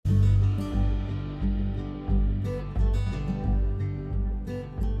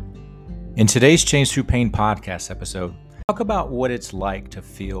In today's Change Through Pain podcast episode, talk about what it's like to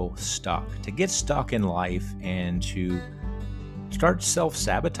feel stuck, to get stuck in life and to start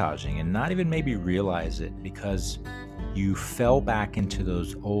self-sabotaging and not even maybe realize it because you fell back into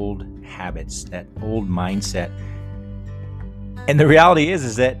those old habits, that old mindset. And the reality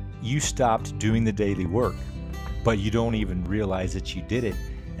is that you stopped doing the daily work, but you don't even realize that you did it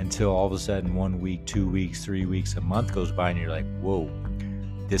until all of a sudden 1 week, 2 weeks, 3 weeks, a month goes by and you're like, whoa.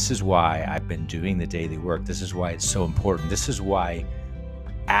 This is why I've been doing the daily work. This is why it's so important. This is why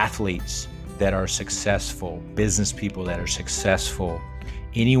athletes that are successful, business people that are successful,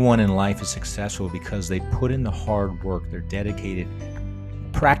 anyone in life is successful because they put in the hard work. They're dedicated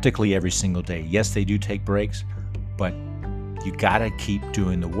practically every single day. Yes, they do take breaks, but you gotta keep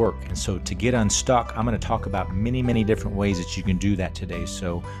doing the work. And so to get unstuck, I'm gonna talk about many, many different ways that you can do that today.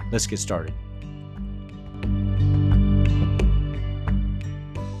 So let's get started.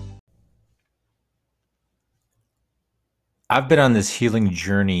 I've been on this healing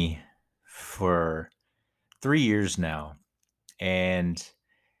journey for 3 years now, and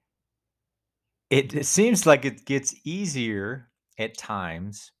it seems like it gets easier at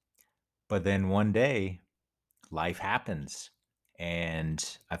times, but then one day life happens,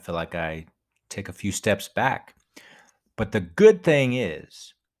 and I feel like I take a few steps back. But the good thing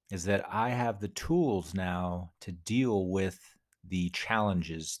is that I have the tools now to deal with the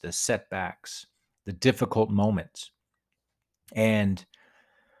challenges, the setbacks, the difficult moments. And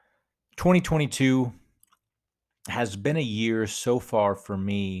 2022 has been a year so far for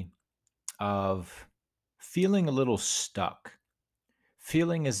me of feeling a little stuck,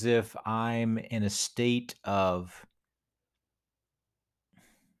 feeling as if I'm in a state of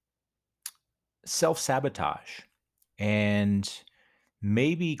self sabotage and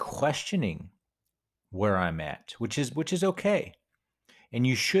maybe questioning where I'm at, which is okay. And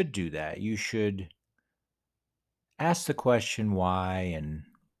you should do that. You should ask the question why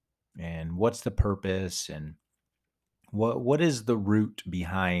and what's the purpose and what is the root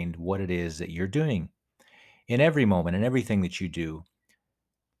behind what it is that you're doing in every moment and everything that you do.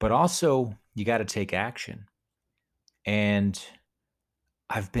 But also, you got to take action. And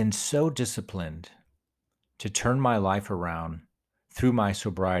I've been so disciplined to turn my life around through my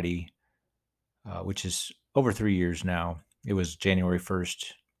sobriety, which is over 3 years now. It was January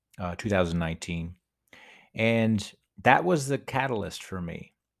 1st, 2019. And that was the catalyst for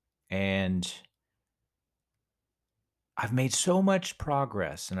me. And I've made so much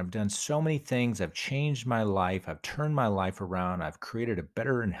progress and I've done so many things. I've changed my life. I've turned my life around. I've created a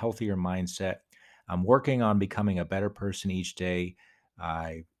better and healthier mindset. I'm working on becoming a better person each day.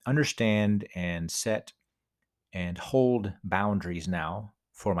 I understand and set and hold boundaries now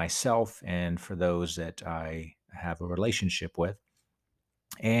for myself and for those that I have a relationship with.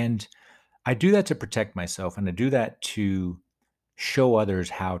 And I do that to protect myself and I do that to show others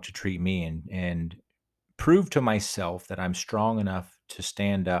how to treat me and prove to myself that I'm strong enough to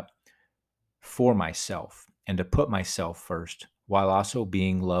stand up for myself and to put myself first while also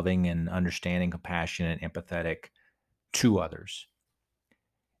being loving and understanding, compassionate, and empathetic to others.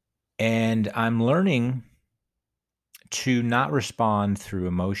 And I'm learning to not respond through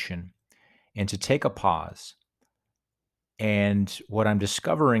emotion and to take a pause. And what I'm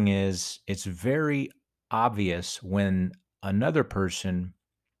discovering is it's very obvious when another person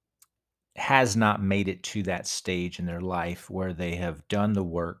has not made it to that stage in their life where they have done the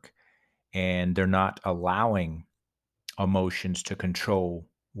work and they're not allowing emotions to control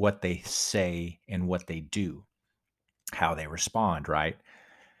what they say and what they do, how they respond, right?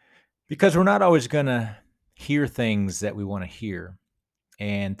 Because we're not always going to hear things that we want to hear,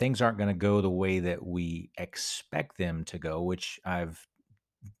 and things aren't going to go the way that we expect them to go, which I've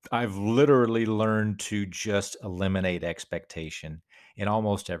literally learned to just eliminate expectation in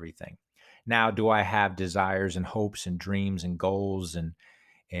almost everything. Now, do I have desires and hopes and dreams and goals and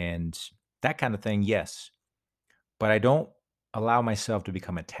that kind of thing? Yes. But I don't allow myself to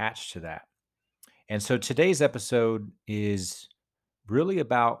become attached to that. And so today's episode is really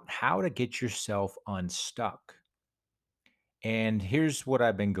about how to get yourself unstuck. And here's what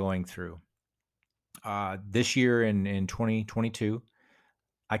I've been going through. This year in 2022,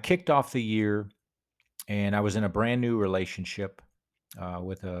 I kicked off the year and I was in a brand new relationship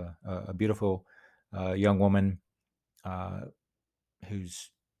with a beautiful young woman uh, who's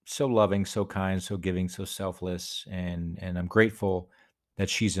so loving, so kind, so giving, so selfless, and I'm grateful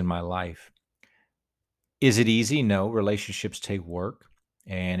that she's in my life. Is it easy? No. Relationships take work,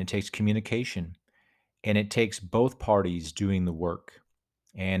 and it takes communication, and it takes both parties doing the work.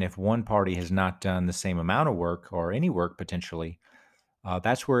 And if one party has not done the same amount of work or any work potentially,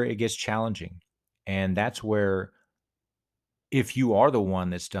 That's where it gets challenging. And that's where, if you are the one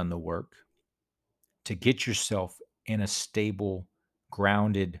that's done the work to get yourself in a stable,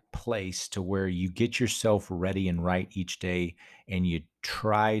 grounded place to where you get yourself ready and right each day, and you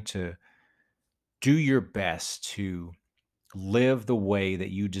try to do your best to live the way that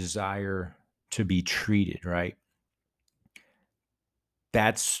you desire to be treated, right?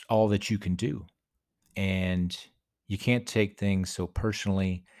 That's all that you can do. And you can't take things so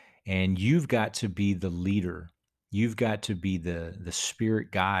personally, and you've got to be the leader. You've got to be the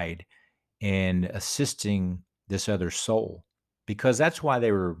spirit guide and assisting this other soul, because that's why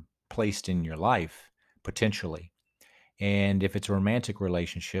they were placed in your life potentially. And if it's a romantic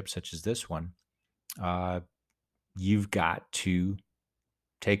relationship such as this one, uh, you've got to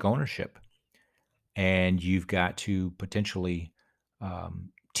take ownership, and you've got to potentially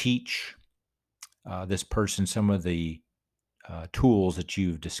teach this person some of the tools that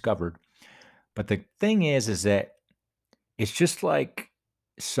you've discovered. But the thing is that it's just like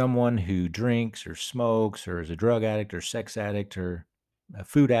someone who drinks or smokes or is a drug addict or sex addict or a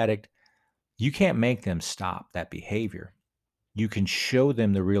food addict. You can't make them stop that behavior. You can show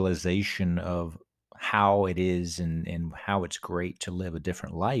them the realization of how it is, and how it's great to live a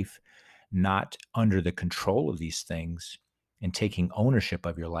different life, not under the control of these things and taking ownership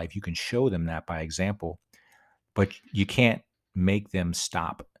of your life. You can show them that by example, but you can't make them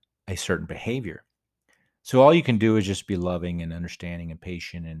stop a certain behavior. So all you can do is just be loving and understanding and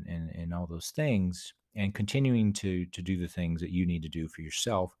patient, and all those things, and continuing to do the things that you need to do for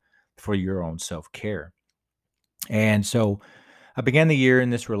yourself, for your own self-care. And so I began the year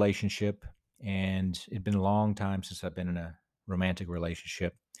in this relationship, and it'd been a long time since I've been in a romantic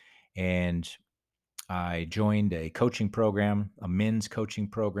relationship. And I joined a coaching program, a men's coaching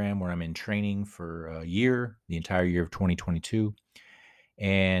program, where I'm in training for a year, the entire year of 2022.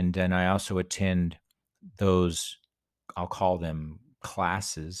 And then I also attend those, I'll call them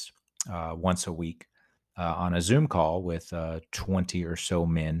classes, once a week, on a Zoom call with 20 or so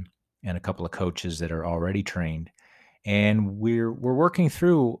men and a couple of coaches that are already trained. And we're working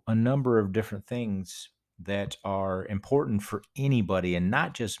through a number of different things that are important for anybody, and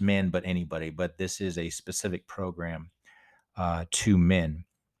not just men, but anybody. But this is a specific program to men.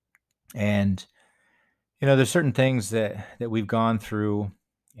 And there's certain things that we've gone through,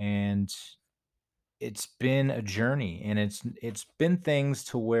 and it's been a journey, and it's been things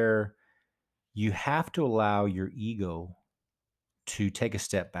to where you have to allow your ego to take a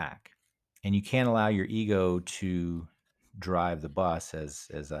step back, and you can't allow your ego to drive the bus,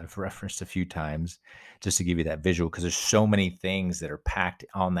 as I've referenced a few times, just to give you that visual, because there's so many things that are packed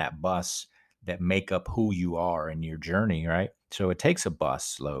on that bus that make up who you are in your journey, right? So it takes a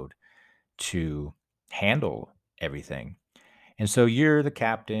bus load to handle everything. And so you're the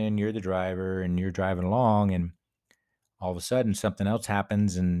captain, you're the driver, and you're driving along, and all of a sudden something else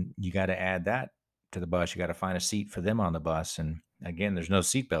happens, and you got to add that to the bus. You got to find a seat for them on the bus. And again, there's no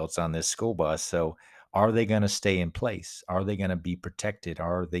seat belts on this school bus. So are they going to stay in place? Are they going to be protected?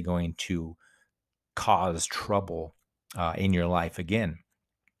 Are they going to cause trouble in your life again?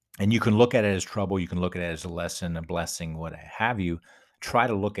 And you can look at it as trouble. You can look at it as a lesson, a blessing, what have you. Try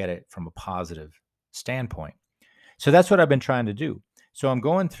to look at it from a positive standpoint. So that's what I've been trying to do. So I'm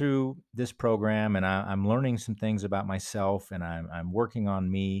going through this program, and I'm learning some things about myself, and I'm working on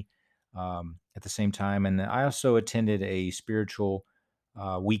me at the same time. And I also attended a spiritual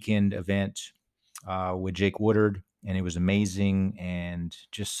weekend event with Jake Woodard, and it was amazing and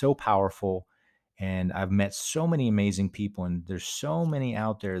just so powerful. And I've met so many amazing people, and there's so many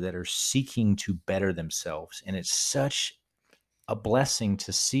out there that are seeking to better themselves. And it's such a blessing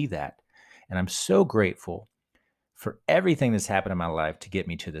to see that. And I'm so grateful for everything that's happened in my life to get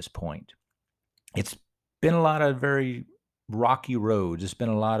me to this point. It's been a lot of very rocky roads. It's been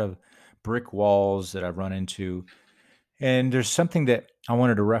a lot of brick walls that I've run into. And there's something that I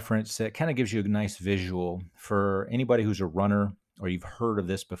wanted to reference that kind of gives you a nice visual for anybody who's a runner, or you've heard of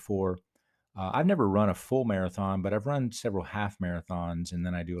this before. I've never run a full marathon, but I've run several half marathons, and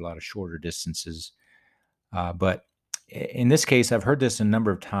then I do a lot of shorter distances. But in this case, I've heard this a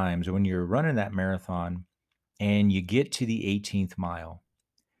number of times. When you're running that marathon and you get to the 18th mile,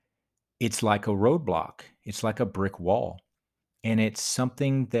 it's like a roadblock. It's like a brick wall. And it's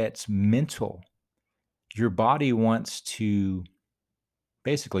something that's mental. Your body wants to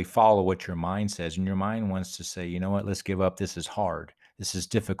basically follow what your mind says. And your mind wants to say, you know what, let's give up. This is hard. This is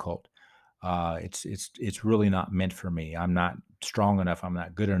difficult. It's really not meant for me. I'm not strong enough. I'm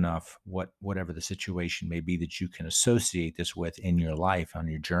not good enough. Whatever the situation may be that you can associate this with in your life on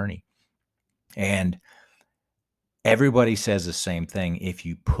your journey. And Everybody says the same thing. If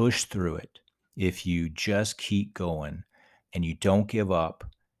you push through it, if you just keep going and you don't give up,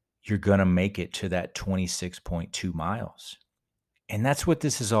 you're going to make it to that 26.2 miles. And that's what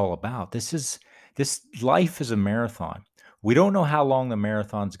this is all about. This life is a marathon. We don't know how long the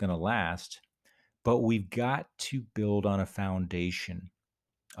marathon's going to last, but we've got to build on a foundation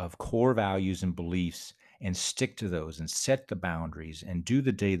of core values and beliefs and stick to those and set the boundaries and do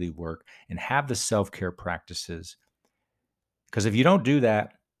the daily work and have the self-care practices. Because if you don't do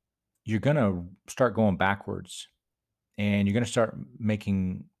that, you're going to start going backwards and you're going to start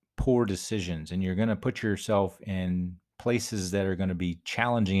making poor decisions and you're going to put yourself in places that are going to be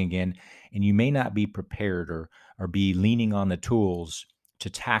challenging again, and you may not be prepared or be leaning on the tools to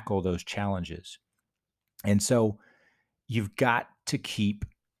tackle those challenges. And so you've got to keep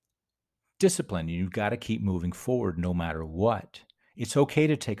disciplined. You've got to keep moving forward no matter what. It's okay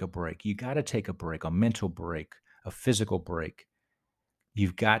to take a break. You got to take a break, a mental break, a physical break.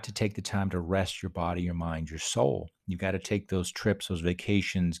 You've got to take the time to rest your body, your mind, your soul. You've got to take those trips, those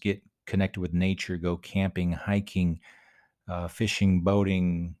vacations, get connected with nature, go camping, hiking, fishing,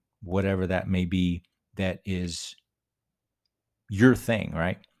 boating, whatever that may be, that is your thing,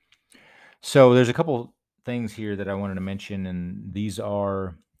 right? So there's a couple things here that I wanted to mention, and these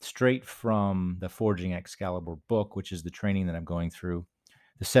are straight from the Forging Excalibur book, which is the training that I'm going through,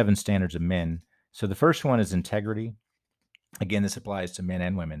 the 7 Standards of Men. So the first one is integrity. Again, this applies to men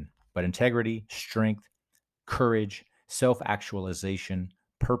and women, but integrity, strength, courage, self-actualization,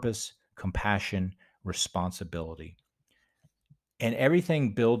 purpose, compassion, responsibility. And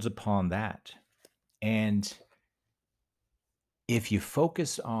everything builds upon that. And if you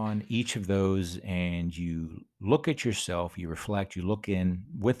focus on each of those and you look at yourself, you reflect, you look in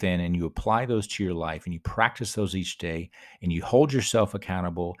within and you apply those to your life and you practice those each day and you hold yourself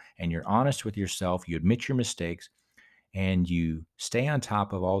accountable and you're honest with yourself, you admit your mistakes and you stay on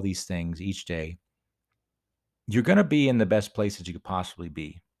top of all these things each day, you're going to be in the best place that you could possibly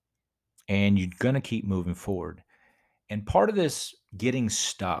be. And you're going to keep moving forward. And part of this getting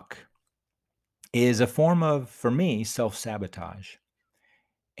stuck is a form of, for me, self sabotage.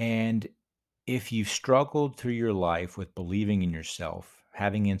 And if you've struggled through your life with believing in yourself,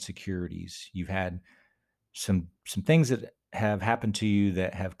 having insecurities, you've had some things that have happened to you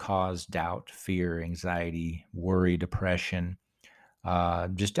that have caused doubt, fear, anxiety, worry, depression,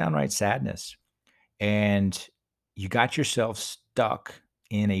 just downright sadness, and you got yourself stuck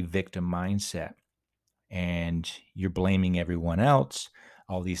in a victim mindset and you're blaming everyone else.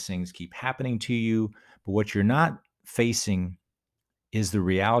 All these things keep happening to you, but what you're not facing is the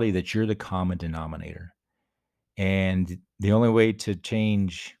reality that you're the common denominator. And the only way to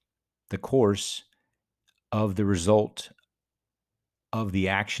change the course of the result of the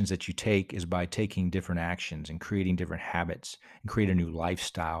actions that you take is by taking different actions and creating different habits and create a new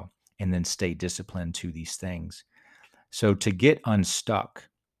lifestyle and then stay disciplined to these things. So to get unstuck,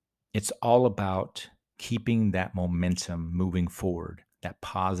 it's all about keeping that momentum moving forward, that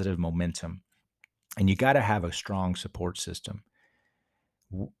positive momentum. And you got to have a strong support system.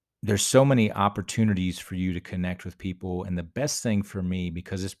 There's so many opportunities for you to connect with people. And the best thing for me,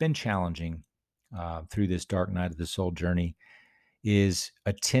 because it's been challenging through this dark night of the soul journey, is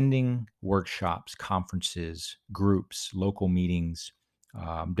attending workshops, conferences, groups, local meetings,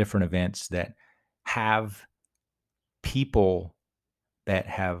 different events that have people that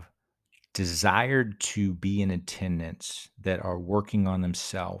have desired to be in attendance, that are working on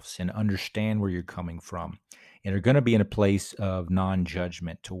themselves and understand where you're coming from, and are going to be in a place of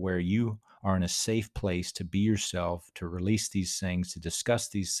non-judgment to where you are in a safe place to be yourself, to release these things, to discuss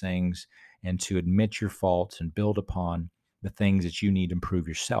these things, and to admit your faults and build upon the things that you need to improve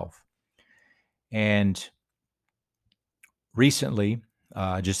yourself. And recently,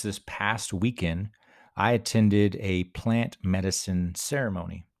 just this past weekend, I attended a plant medicine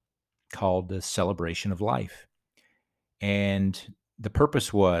ceremony called the Celebration of Life. And the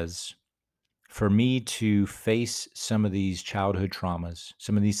purpose was for me to face some of these childhood traumas,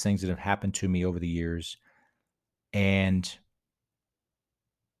 some of these things that have happened to me over the years, and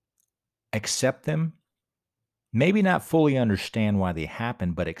accept them. Maybe not fully understand why they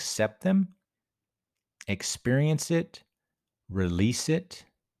happen, but accept them, experience it, release it,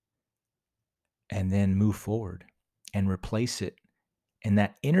 and then move forward and replace it. And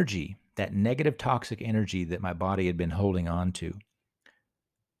that energy, that negative toxic energy that my body had been holding on to,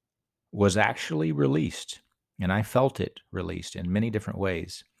 was actually released. And I felt it released in many different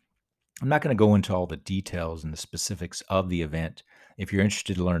ways. I'm not going to go into all the details and the specifics of the event. If you're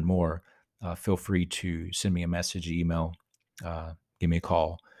interested to learn more, feel free to send me a message, email, give me a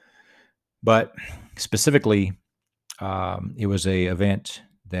call. But specifically, It was a event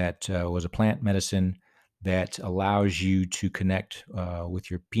that was a plant medicine that allows you to connect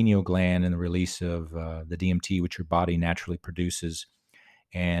with your pineal gland and the release of the DMT, which your body naturally produces,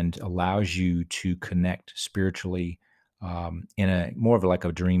 and allows you to connect spiritually in a more of like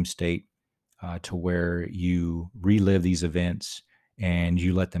a dream state to where you relive these events and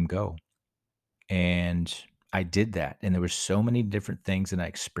you let them go. And I did that, and there were so many different things that I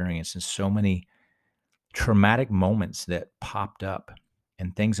experienced, and so many traumatic moments that popped up,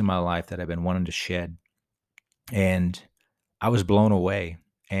 and things in my life that I've been wanting to shed. And I was blown away.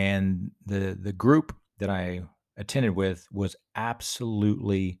 And the group that I attended with was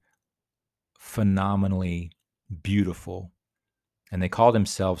absolutely phenomenally beautiful, and they call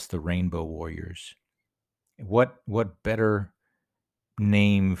themselves the Rainbow Warriors. What better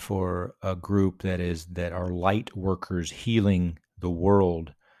name for a group that are light workers healing the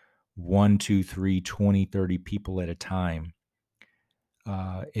world, one, two, three, 20, 30 people at a time.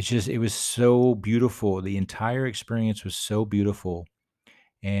 It was so beautiful. The entire experience was so beautiful.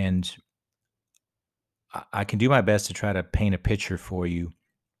 And I can do my best to try to paint a picture for you.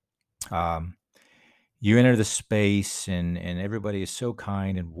 Um, you enter the space, and everybody is so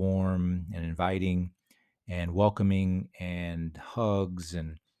kind and warm and inviting and welcoming, and hugs,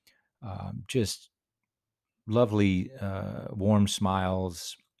 and just lovely, warm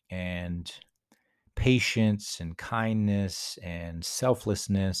smiles, and patience and kindness and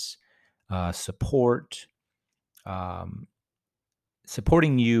selflessness, support, um,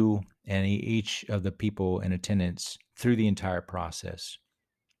 supporting you and each of the people in attendance through the entire process.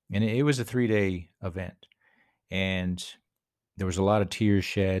 And it was a 3-day event, and there was a lot of tears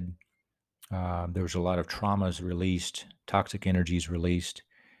shed. There was a lot of traumas released, toxic energies released,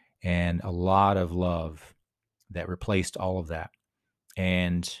 and a lot of love that replaced all of that.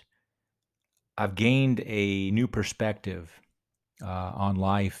 And I've gained a new perspective on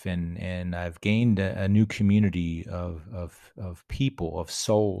life, and I've gained a new community of people, of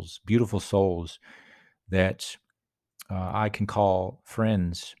souls, beautiful souls that I can call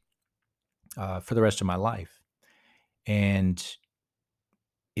friends for the rest of my life. And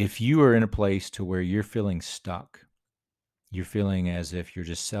if you are in a place to where you're feeling stuck, you're feeling as if you're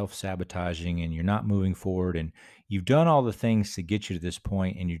just self-sabotaging and you're not moving forward, and you've done all the things to get you to this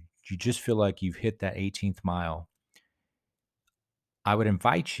point, and you just feel like you've hit that 18th mile, I would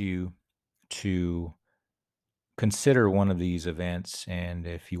invite you to consider one of these events. And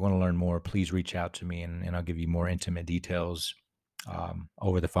if you want to learn more, please reach out to me, and I'll give you more intimate details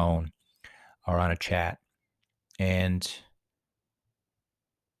over the phone or on a chat. And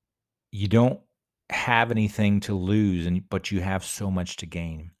you don't have anything to lose, but you have so much to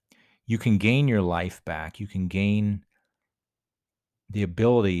gain. You can gain your life back. You can gain the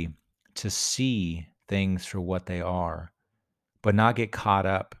ability to see things for what they are, but not get caught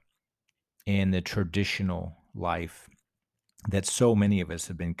up in the traditional life that so many of us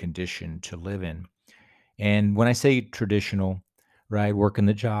have been conditioned to live in. And when I say traditional, right, working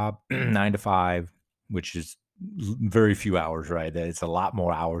the job 9 to 5, which is very few hours, right? It's a lot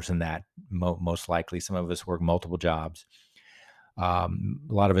more hours than that. Most likely, some of us work multiple jobs. A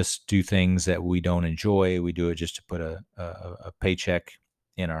lot of us do things that we don't enjoy. We do it just to put a paycheck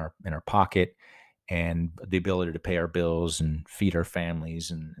in our pocket, and the ability to pay our bills and feed our families,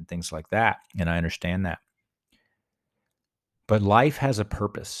 and things like that. And I understand that. But life has a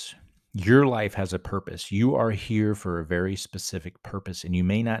purpose. Your life has a purpose. You are here for a very specific purpose, and you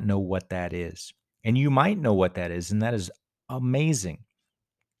may not know what that is. And you might know what that is, and that is amazing.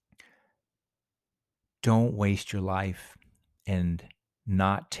 Don't waste your life and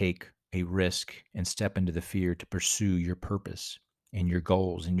not take a risk and step into the fear to pursue your purpose and your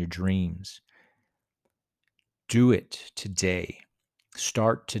goals and your dreams. Do it today.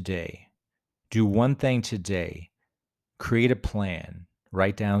 Start today. Do one thing today. Create a plan.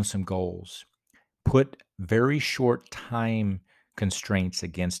 Write down some goals. Put very short time constraints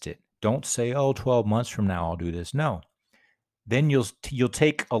against it. Don't say, "Oh, 12 months from now I'll do this." No. Then you'll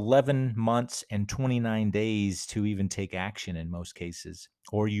take 11 months and 29 days to even take action in most cases,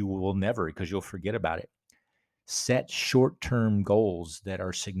 or you will never, because you'll forget about it. Set short-term goals that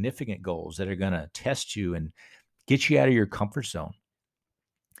are significant goals that are going to test you and get you out of your comfort zone.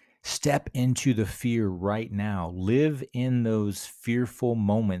 Step into the fear right now. Live in those fearful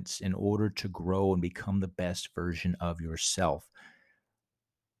moments in order to grow and become the best version of yourself.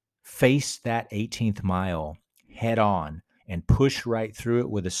 Face that 18th mile head on and push right through it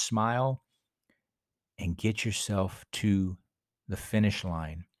with a smile, and get yourself to the finish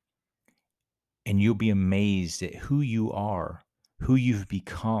line. And you'll be amazed at who you are, who you've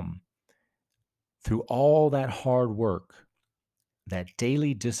become, through all that hard work, that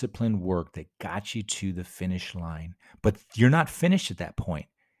daily disciplined work that got you to the finish line. But you're not finished at that point.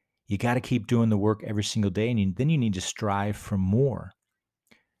 You got to keep doing the work every single day, and then you need to strive for more.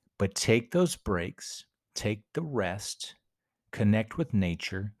 But take those breaks, take the rest, connect with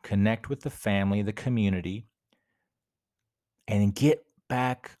nature, connect with the family, the community, and get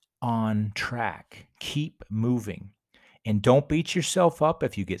back on track. Keep moving. And don't beat yourself up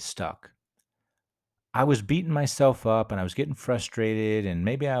if you get stuck. I was beating myself up and I was getting frustrated, and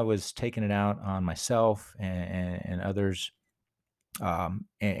maybe I was taking it out on myself and others in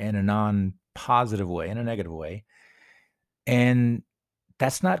a non positive way, in a negative way. And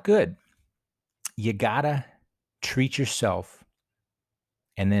that's not good. You gotta treat yourself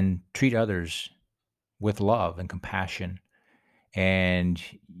and then treat others with love and compassion. And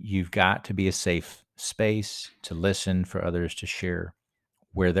you've got to be a safe space to listen for others to share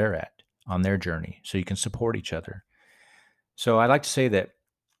where they're at on their journey so you can support each other. So I like to say that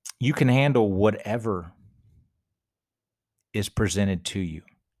you can handle whatever is presented to you.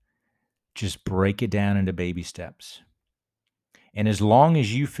 Just break it down into baby steps. And as long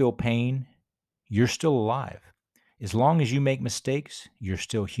as you feel pain, you're still alive. As long as you make mistakes, you're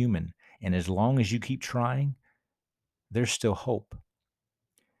still human. And as long as you keep trying, there's still hope.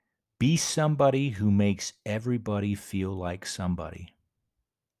 Be somebody who makes everybody feel like somebody.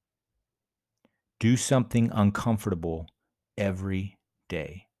 Do something uncomfortable every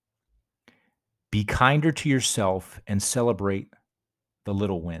day. Be kinder to yourself and celebrate the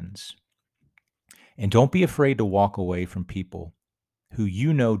little wins. And don't be afraid to walk away from people who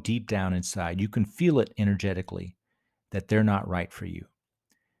you know deep down inside, you can feel it energetically, that they're not right for you.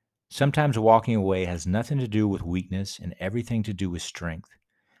 Sometimes walking away has nothing to do with weakness and everything to do with strength.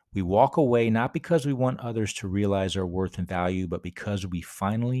 We walk away not because we want others to realize our worth and value, but because we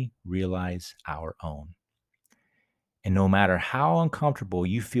finally realize our own. And no matter how uncomfortable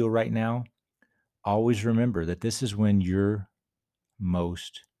you feel right now, always remember that this is when you're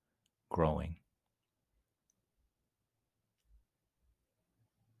most growing.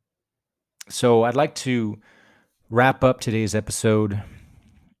 So I'd like to wrap up today's episode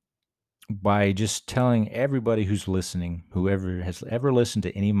by just telling everybody who's listening, whoever has ever listened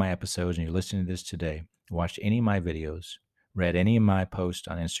to any of my episodes, and you're listening to this today, watched any of my videos, read any of my posts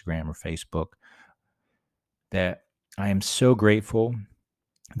on Instagram or Facebook, that I am so grateful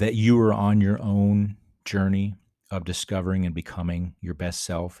that you are on your own journey of discovering and becoming your best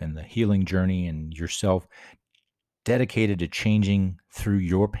self, and the healing journey, and yourself dedicated to changing through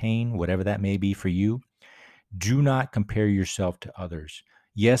your pain, whatever that may be for you. Do not compare yourself to others.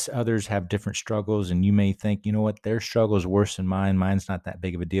 Yes, others have different struggles, and you may think, you know what, their struggle is worse than mine. Mine's not that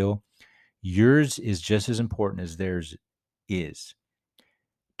big of a deal. Yours is just as important as theirs is.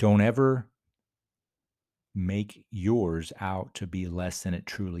 Don't ever make yours out to be less than it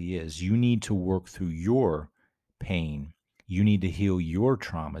truly is. You need to work through your pain. You need to heal your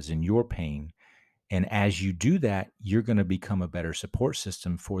traumas and your pain. And as you do that, you're going to become a better support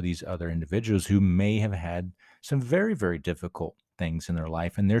system for these other individuals who may have had some very, very difficult things in their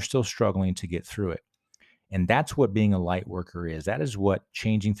life, and they're still struggling to get through it. And that's what being a light worker is. That is what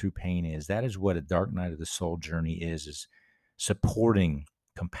changing through pain is. That is what a dark night of the soul journey is supporting,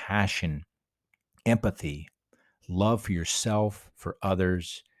 compassion, empathy, love for yourself, for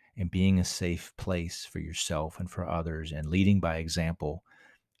others, and being a safe place for yourself and for others, and leading by example.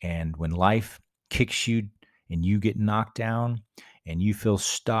 And when life kicks you and you get knocked down and you feel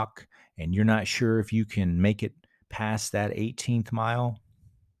stuck and you're not sure if you can make it past that 18th mile,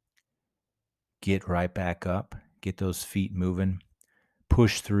 get right back up, get those feet moving,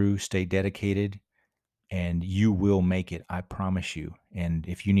 push through, stay dedicated, and you will make it. I promise you. And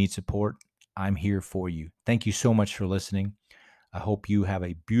if you need support, I'm here for you. Thank you so much for listening. I hope you have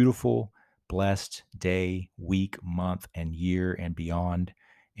a beautiful, blessed day, week, month, and year and beyond.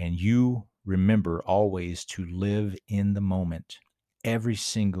 And you remember always to live in the moment every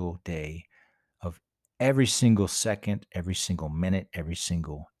single day of every single second, every single minute, every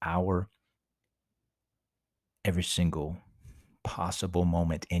single hour, every single possible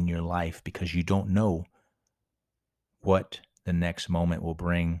moment in your life, because you don't know what the next moment will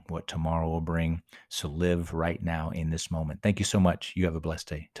bring, what tomorrow will bring. So live right now in this moment. Thank you so much. You have a blessed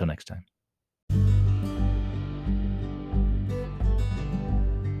day. Till next time.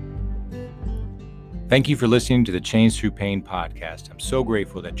 Thank you for listening to the Change Through Pain podcast. I'm so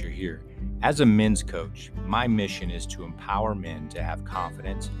grateful that you're here. As a men's coach, my mission is to empower men to have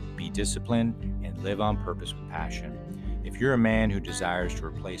confidence, be disciplined, and live on purpose with passion. If you're a man who desires to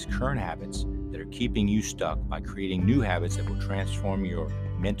replace current habits that are keeping you stuck by creating new habits that will transform your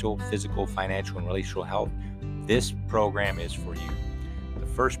mental, physical, financial, and relational health, this program is for you. The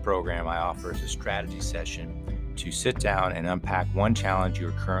first program I offer is a strategy session to sit down and unpack one challenge you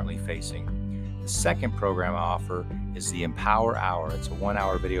are currently facing. The second program I offer is the Empower Hour. It's a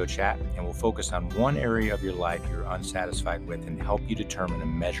 1-hour video chat and will focus on one area of your life you're unsatisfied with and help you determine a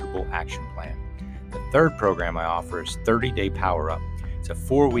measurable action plan. The third program I offer is 30-Day Power Up. It's a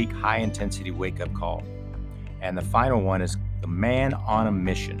 4-week high-intensity wake-up call. And the final one is the Man on a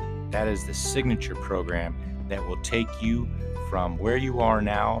Mission. That is the signature program that will take you from where you are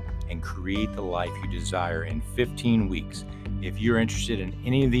now and create the life you desire in 15 weeks. If you're interested in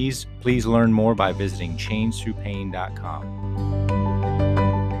any of these, please learn more by visiting changethroughpain.com.